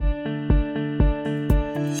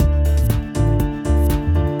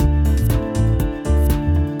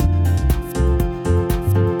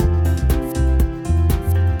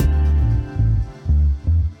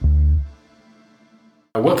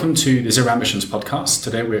Welcome to the Zero Ambitions podcast.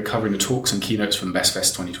 Today we are covering the talks and keynotes from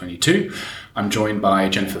BestFest 2022. I'm joined by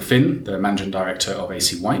Jennifer Phin, the Managing Director of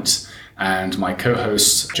AC Whyte, and my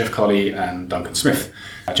co-hosts Jeff Colley and Duncan Smith.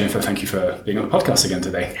 Jennifer, thank you for being on the podcast again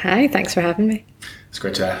today. Hi, thanks for having me. It's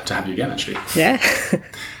great to have you again, actually. Yeah.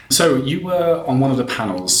 So you were on one of the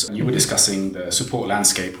panels, you were discussing the support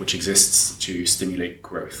landscape which exists to stimulate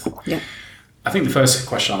growth. Yeah. I think the first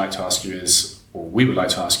question I'd like to ask you is, or we would like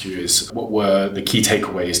to ask you is, what were the key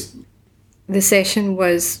takeaways? The session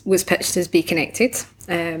was pitched as Be Connected.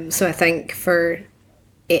 So I think for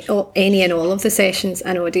any and all of the sessions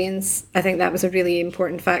and audience, I think that was a really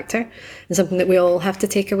important factor and something that we all have to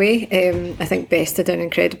take away. I think Best did an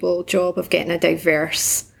incredible job of getting a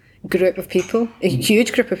diverse group of people, a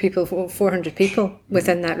huge group of people, 400 people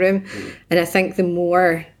within that room. And I think the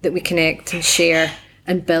more that we connect and share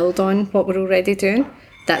and build on what we're already doing,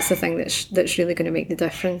 that's the thing that's really going to make the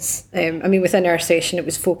difference. Within our session, it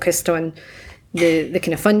was focused on the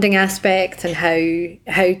kind of funding aspect and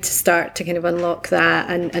how to start to kind of unlock that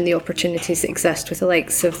and the opportunities that exist with the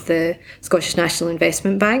likes of the Scottish National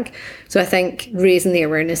Investment Bank. So I think raising the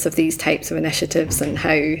awareness of these types of initiatives and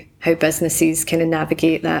how businesses kind of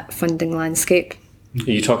navigate that funding landscape.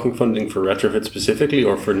 Are you talking funding for retrofit specifically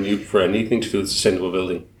or for anything to do with sustainable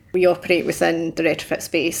building? We operate within the retrofit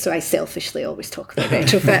space, so I selfishly always talk about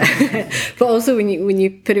retrofit. But also when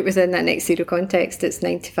you put it within that net zero context, it's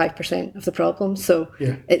 95% of the problem. So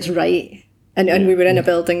It's right. And we were in a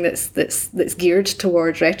building that's geared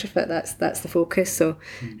towards retrofit. That's the focus. So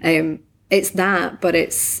it's that, but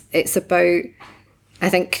it's about, I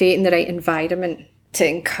think, creating the right environment to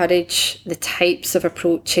encourage the types of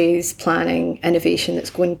approaches, planning, innovation that's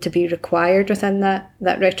going to be required within that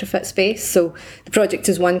retrofit space. So the project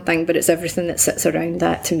is one thing, but it's everything that sits around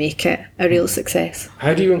that to make it a real success.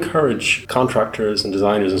 How do you encourage contractors and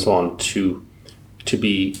designers and so on to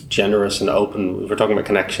be generous and open? We're talking about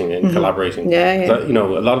connection and collaborating. Yeah. That, a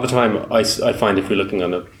lot of the time I find if we're looking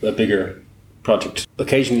on a bigger project,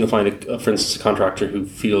 occasionally you'll find, for instance, a contractor who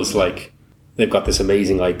feels like they've got this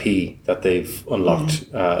amazing IP that they've unlocked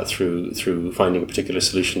through finding a particular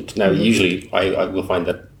solution. Now, usually I will find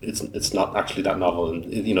that it's not actually that novel, and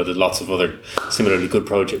there's lots of other similarly good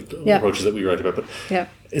approaches that we write about. But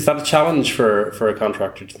is that a challenge for a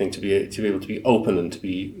contractor to think to be able to be open and to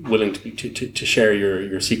be willing to share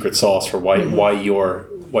your secret sauce for why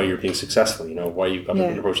you're being successful? Why you've got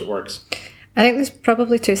an approach that works. I think there's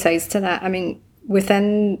probably two sides to that. I mean,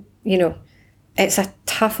 within it's a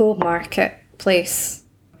tough old marketplace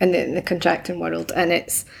in the contracting world, and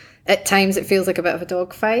it's at times it feels like a bit of a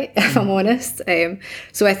dogfight, if I'm honest.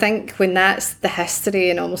 So I think when that's the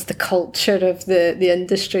history and almost the culture of the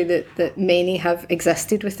industry that many have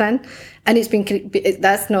existed within, and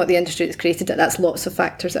that's not the industry that's created it, that's lots of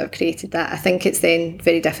factors that have created that. I think it's then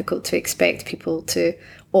very difficult to expect people to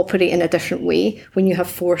operate in a different way when you have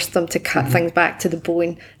forced them to cut things back to the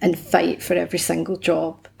bone and fight for every single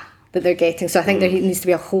job that they're getting. So I think there needs to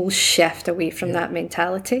be a whole shift away from that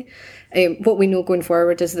mentality. What we know going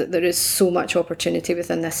forward is that there is so much opportunity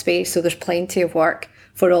within this space, so there's plenty of work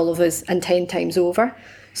for all of us and 10 times over.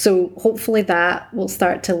 So hopefully that will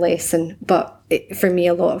start to lessen, but for me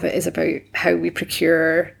a lot of it is about how we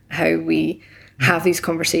procure, how we have these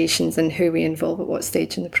conversations and who we involve at what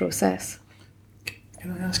stage in the process.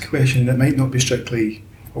 Can I ask a question that might not be strictly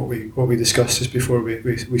what we discussed just before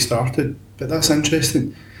we started, but that's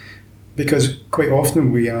interesting? Because quite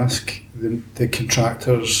often we ask the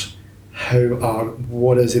contractors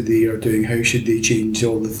what is it they are doing, how should they change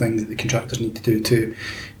all the things that the contractors need to do to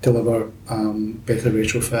deliver better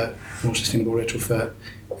retrofit, more sustainable retrofit,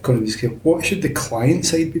 economy of scale. What should the client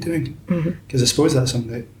side be doing? Because I suppose that's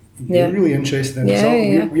something that you're really interested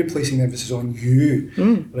in. We're placing the emphasis on you.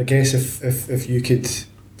 But I guess if you could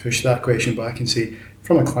push that question back and say,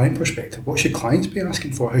 from a client perspective, what should clients be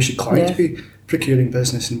asking for? How should clients be procuring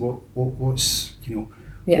business? And what's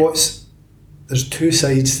there's two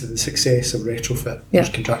sides to the success of retrofit. There's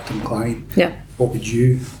contracting and client. What would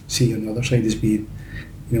you see on the other side as being,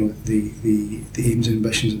 the aims and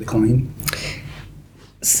ambitions of the client?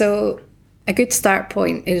 So a good start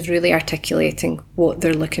point is really articulating what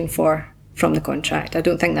they're looking for from the contract. I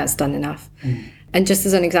don't think that's done enough. And just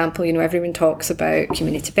as an example, everyone talks about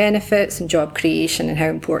community benefits and job creation and how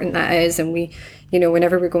important that is. And we,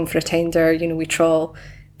 whenever we're going for a tender, we trawl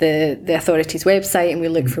the authority's website and we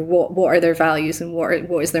look for what are their values and what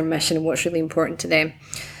is their mission and what's really important to them.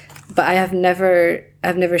 But I've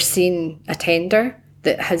never seen a tender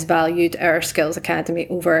that has valued our Skills Academy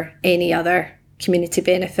over any other community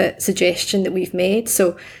benefit suggestion that we've made.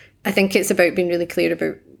 So I think it's about being really clear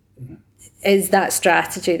about is that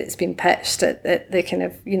strategy that's been pitched at the kind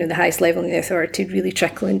of, the highest level in the authority really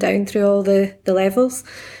trickling down through all the levels?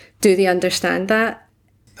 Do they understand that?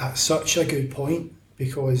 That's such a good point,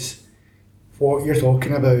 because what you're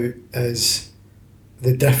talking about is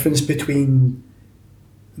the difference between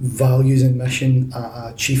values and mission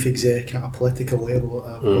at a chief exec at a political level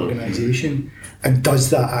at an organisation, and does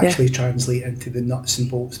that actually translate into the nuts and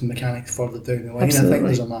bolts and mechanics further down the line? Absolutely. I think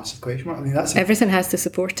there's a massive question mark. I mean, everything has to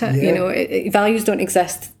support it. Values don't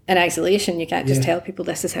exist in isolation. You can't just tell people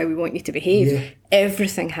this is how we want you to behave.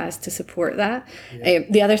 Everything has to support that.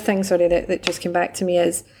 The other thing, that just came back to me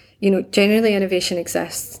is, generally innovation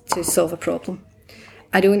exists to solve a problem.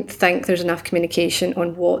 I don't think there's enough communication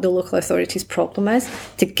on what the local authority's problem is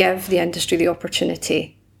to give the industry the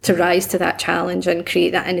opportunity to rise to that challenge and create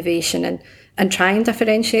that innovation and try and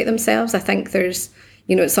differentiate themselves. I think there's,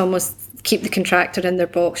 it's almost keep the contractor in their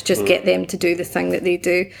box, just get them to do the thing that they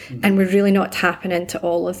do. And we're really not tapping into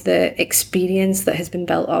all of the experience that has been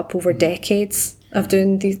built up over decades of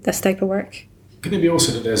doing this type of work. Could it be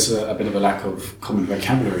also that there's a bit of a lack of common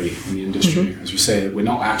vocabulary in the industry? As you say, we're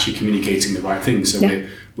not actually communicating the right thing. So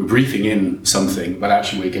we're briefing in something, but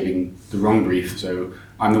actually we're giving the wrong brief. So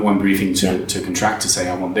I'm the one briefing to a contractor saying,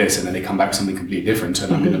 I want this, and then they come back with something completely different.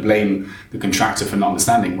 And I'm going to blame the contractor for not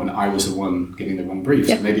understanding when I was the one giving the wrong brief.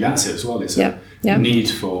 So maybe that's it as well. It's a need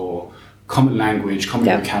for common language, common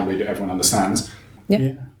vocabulary that everyone understands.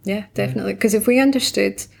 Yeah, definitely. Because if we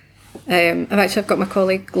understood... I've got my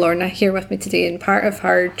colleague Lorna here with me today, and part of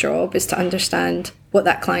her job is to understand what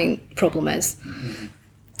that client problem is,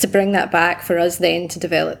 to bring that back for us then to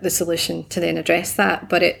develop the solution to then address that.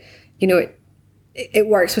 But it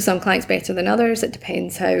works with some clients better than others. It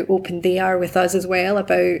depends how open they are with us as well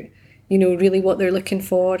about really what they're looking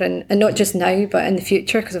for, and not just now but in the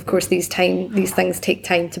future, because of course these things take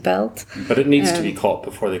time to build. But it needs to be caught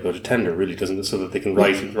before they go to tender, really, doesn't it? So that they can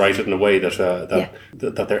write it in a way that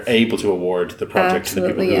they're able to award the project to the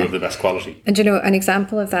people who have the best quality. And an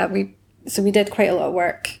example of that, we did quite a lot of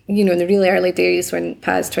work, in the really early days when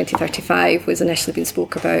PAS 2035 was initially being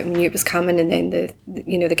spoke about, and we knew it was coming, and then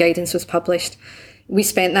the guidance was published. We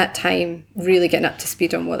spent that time really getting up to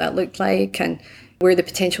speed on what that looked like and where the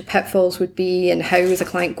potential pitfalls would be, and how is a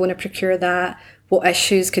client going to procure that, what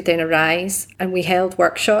issues could then arise. And we held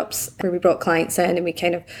workshops where we brought clients in, and we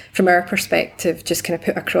kind of, from our perspective, just kind of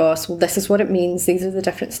put across, well, this is what it means, these are the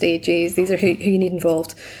different stages, these are who you need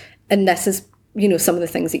involved, and this is some of the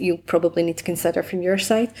things that you probably need to consider from your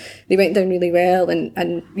side. They went down really well, and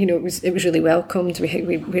it was really welcomed.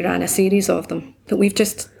 We ran a series of them, but we've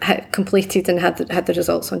just completed and had the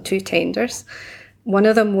results on 2 tenders. One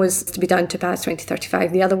of them was to be done to PAS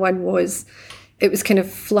 2035. The other one was, it was kind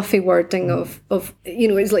of fluffy wording of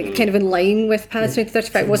it was like kind of in line with PAS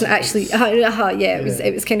 2035. It wasn't actually,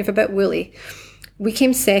 it was kind of a bit woolly. We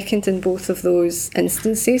came second in both of those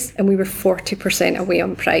instances, and we were 40% away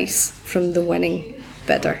on price from the winning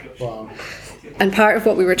bidder. Wow. And part of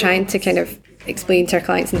what we were trying to kind of explain to our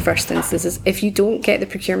clients in the first instance is, if you don't get the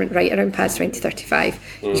procurement right around PAS 2035,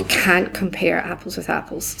 you can't compare apples with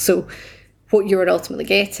apples. So what you're ultimately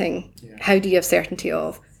getting, how do you have certainty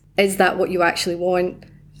of? Is that what you actually want?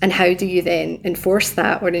 And how do you then enforce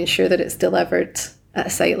that or ensure that it's delivered at a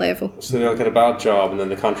site level? So they'll get a bad job, and then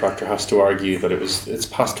the contractor has to argue that it's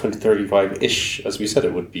past 2035-ish, as we said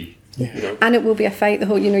it would be. And it will be a fight. The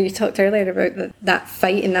whole, you talked earlier about that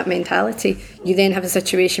fight and that mentality. You then have a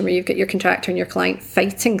situation where you've got your contractor and your client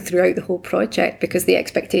fighting throughout the whole project because the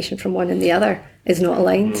expectation from one and the other is not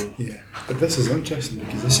aligned. Yeah, but this is interesting,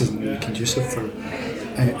 because this isn't really conducive for,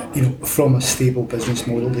 from a stable business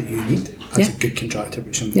model that you need as a good contractor,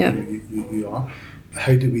 which you are.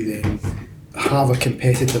 How do we then have a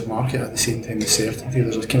competitive market at the same time as certainty?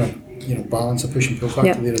 There's a kind of balance, a push and pull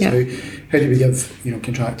factor there as how do we give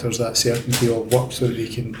contractors that certainty of work so that they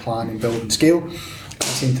can plan and build and scale, at the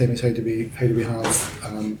same time as how do we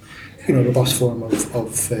have a robust form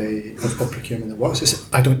of procurement that works.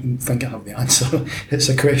 I don't think I have the answer. It's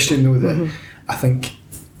a question though that I think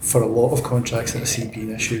for a lot of contracts that are seen being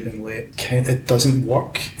issued and let, it doesn't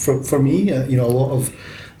work for me. A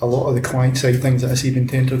lot of the client side things that I see being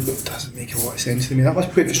tendered doesn't make a lot of sense to me. That must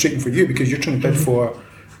be quite frustrating for you, because you're trying to bid for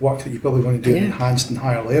work that you probably want to do at an enhanced and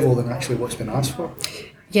higher level than actually what's been asked for.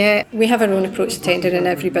 Yeah, we have our own approach to tendering, and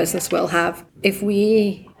every business will have. If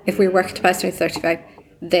we're working to PAS 2035,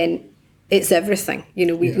 then it's everything.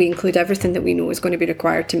 We include everything that we know is going to be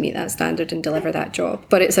required to meet that standard and deliver that job.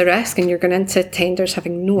 But it's a risk, and you're going into tenders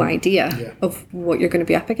having no idea of what you're going to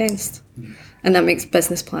be up against. And that makes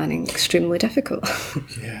business planning extremely difficult.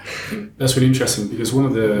 That's really interesting, because one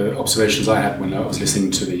of the observations I had when I was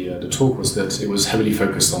listening to the talk was that it was heavily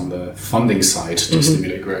focused on the funding side to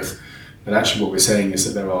stimulate growth. But actually what we're saying is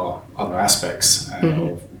that there are other aspects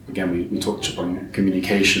of, again, we talked about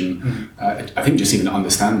communication. I think just even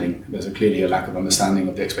understanding. There's clearly a lack of understanding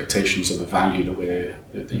of the expectations of the value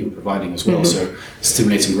that you're providing as well. So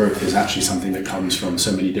stimulating growth is actually something that comes from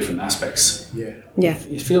so many different aspects.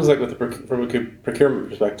 It feels like from a procurement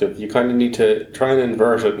perspective, you kind of need to try and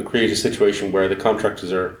invert it and create a situation where the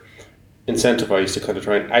contractors are incentivized to kind of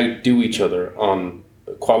try and outdo each other on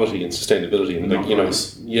quality and sustainability, and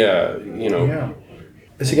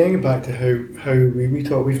It's getting back to how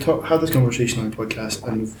we've had this conversation on the podcast,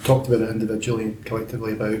 and we've talked about it individually and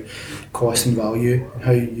collectively about cost and value, and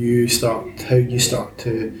how you start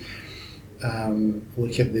to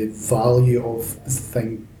look at the value of the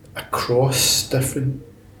thing across different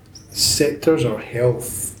sectors or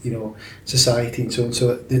health, society and so on.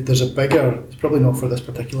 So there's a bigger, it's probably not for this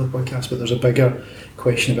particular podcast, but there's a bigger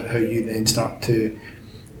question about how you then start to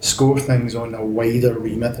score things on a wider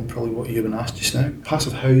remit than probably what you've been asked just now.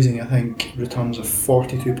 Passive housing, I think, returns a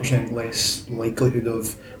 42% less likelihood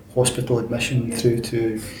of hospital admission through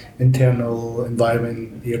to internal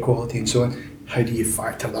environment, air quality and so on. How do you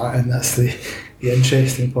factor that in? That's the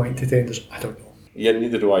interesting point to tenders. I don't know. Yeah,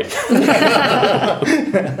 neither do I.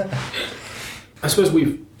 I suppose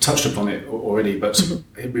we've touched upon it already, but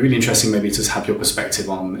it'd be really interesting maybe to have your perspective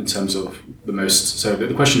on, in terms of the most. So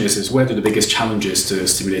the question is where do the biggest challenges to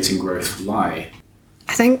stimulating growth lie?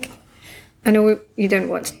 I know you don't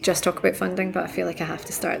want to just talk about funding, but I feel like I have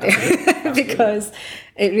to start there because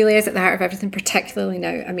it really is at the heart of everything, particularly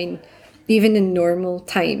now. I mean, even in normal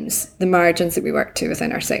times, the margins that we work to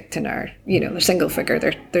within our sector are, they're single figure,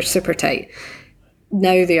 they're super tight.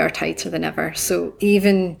 Now they are tighter than ever. So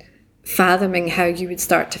even fathoming how you would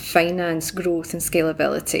start to finance growth and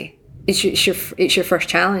scalability, it's your first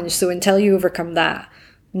challenge. So until you overcome that,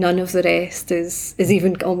 none of the rest is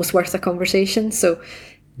even almost worth a conversation. So,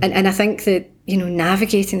 and I think that,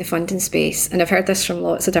 navigating the funding space, and I've heard this from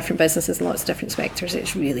lots of different businesses and lots of different sectors,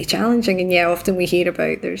 it's really challenging. And often we hear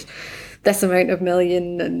about there's this amount of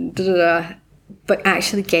million and but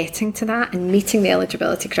actually getting to that and meeting the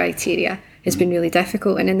eligibility criteria has been really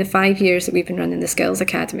difficult. And in the 5 years that we've been running the Skills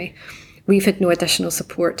Academy, we've had no additional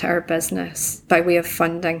support to our business by way of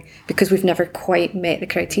funding because we've never quite met the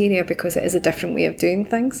criteria, because it is a different way of doing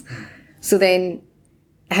things. So then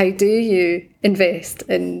how do you invest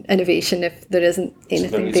in innovation if there isn't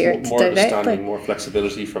anything there to directly? More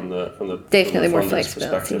flexibility from the definitely from the more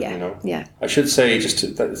flexibility. Yeah. I should say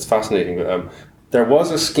that it's fascinating. But there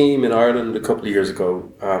was a scheme in Ireland a couple of years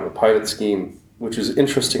ago, a pilot scheme, which was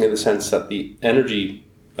interesting in the sense that the Energy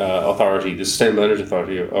Authority, the Sustainable Energy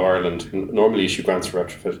Authority of Ireland, normally issue grants for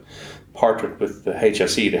retrofit, partnered with the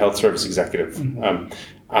HSE, the Health Service Executive, and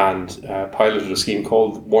piloted a scheme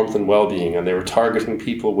called Warmth and Wellbeing, and they were targeting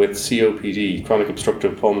people with COPD, chronic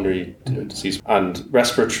obstructive pulmonary disease, and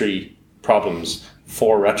respiratory problems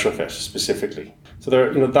for retrofit specifically. So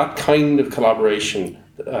there, that kind of collaboration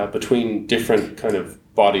between different kind of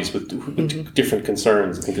bodies with different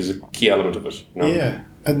concerns, I think, is a key element of it. Yeah,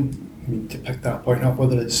 and to pick that point up,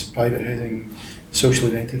 whether it's private housing,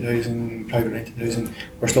 socially rented housing, private rented housing,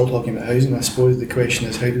 we're still talking about housing. I suppose the question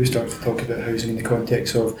is, how do we start to talk about housing in the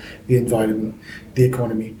context of the environment, the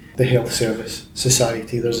economy, the health service,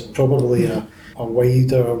 society? There's probably a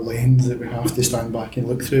wider lens that we have to stand back and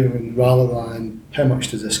look through, and rather than how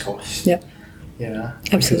much does this cost? Yeah,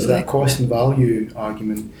 because absolutely. that cost and value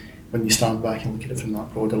argument, when you stand back and look at it from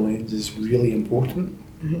that broader lens, is really important.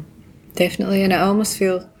 Definitely, and I almost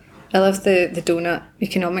feel, I love the donut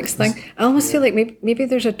economics thing. I almost feel like maybe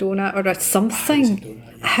there's a donut or a something,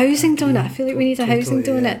 a housing donut. I feel like we need a housing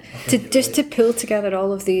donut to pull together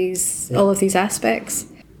all of these aspects.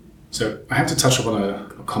 So I have to touch upon a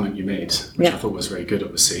comment you made, which I thought was very good,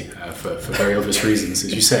 obviously, for very obvious reasons.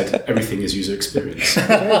 As you said, everything is user experience. So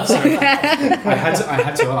I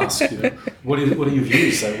had to ask, what are your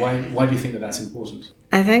views? Like, why do you think that that's important?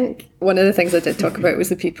 I think one of the things I did talk about was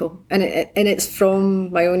the people, and it's from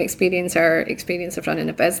my own experience, our experience of running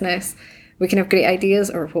a business. We can have great ideas,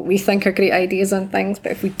 or what we think are great ideas on things,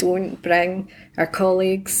 but if we don't bring our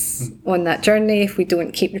colleagues on that journey, if we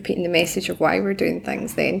don't keep repeating the message of why we're doing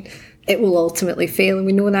things, then it will ultimately fail. And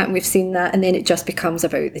we know that, and we've seen that, and then it just becomes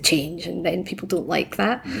about the change, and then people don't like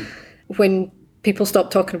that. When people stop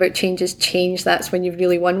talking about change as change, that's when you've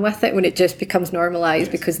really won with it, when it just becomes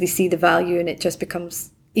normalised because they see the value and it just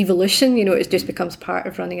becomes evolution, it just becomes part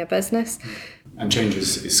of running a business. And change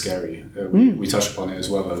is scary. We touched upon it as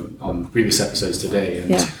well on previous episodes today,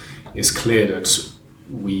 and it's clear that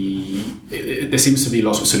there seems to be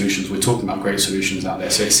lots of solutions. We're talking about great solutions out there,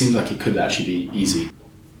 so it seems like it could actually be easy.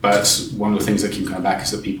 But one of the things that keep coming back is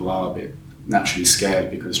that people are a bit naturally scared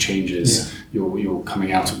because change is you're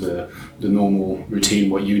coming out of the normal routine,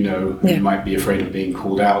 what you know, and you might be afraid of being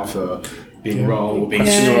called out for being wrong or being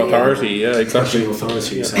questioning authority. Exactly.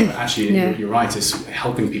 Authority. So actually, you're right. It's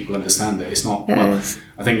helping people understand that it's not. Well,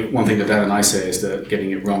 I think one thing that Dad and I say is that getting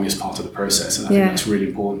it wrong is part of the process, and I think that's really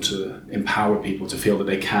important to empower people to feel that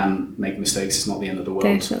they can make mistakes. It's not the end of the world.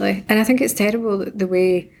 Definitely, and I think it's terrible the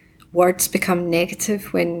way words become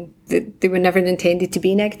negative when they were never intended to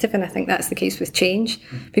be negative, and I think that's the case with change.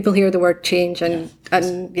 People hear the word change and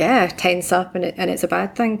tense up, and it's a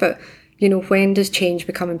bad thing. But when does change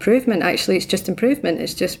become improvement? Actually, it's just improvement.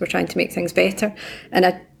 It's just we're trying to make things better, and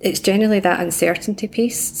it's generally that uncertainty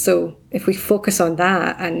piece. So if we focus on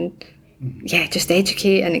that and just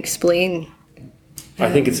educate and explain, I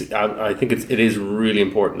think it is really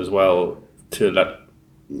important as well to let.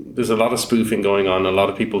 There's a lot of spoofing going on, a lot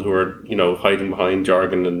of people who are, hiding behind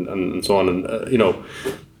jargon and so on. And,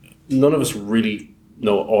 none of us really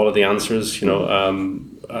know all of the answers.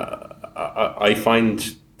 I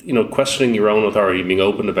find, questioning your own authority, being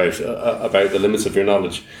open about the limits of your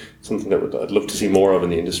knowledge, something that I'd love to see more of in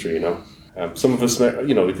the industry, Some of us,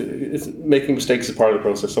 it's, making mistakes is part of the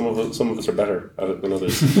process. Some of us are better at it than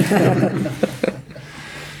others.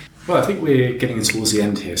 Well, I think we're getting towards the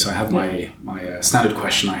end here, so I have my standard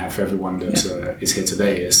question I have for everyone that is here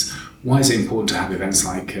today is, why is it important to have events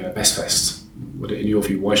like BestFest? In your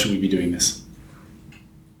view, why should we be doing this?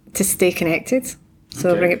 To stay connected.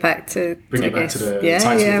 So I'll bring it back to the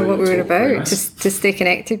title of what we were talk. about, Nice. to stay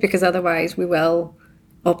connected, because otherwise we will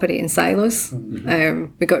operate in silos.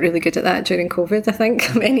 We got really good at that during COVID, I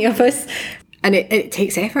think, many of us. And it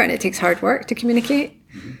takes effort and it takes hard work to communicate.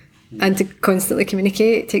 And to constantly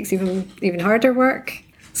communicate takes even harder work.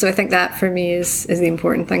 So I think that for me is the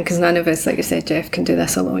important thing, because none of us, like you said, Jeff, can do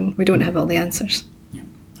this alone. We don't have all the answers. Yeah,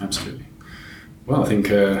 absolutely. Well, I think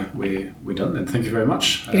we're done then. Thank you very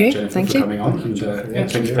much, Jennifer, thank for you. coming on. And,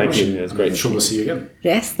 thank you very much. Thank you. It's great. I'm sure we'll see you again.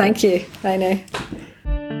 Yes, thank you. Bye now.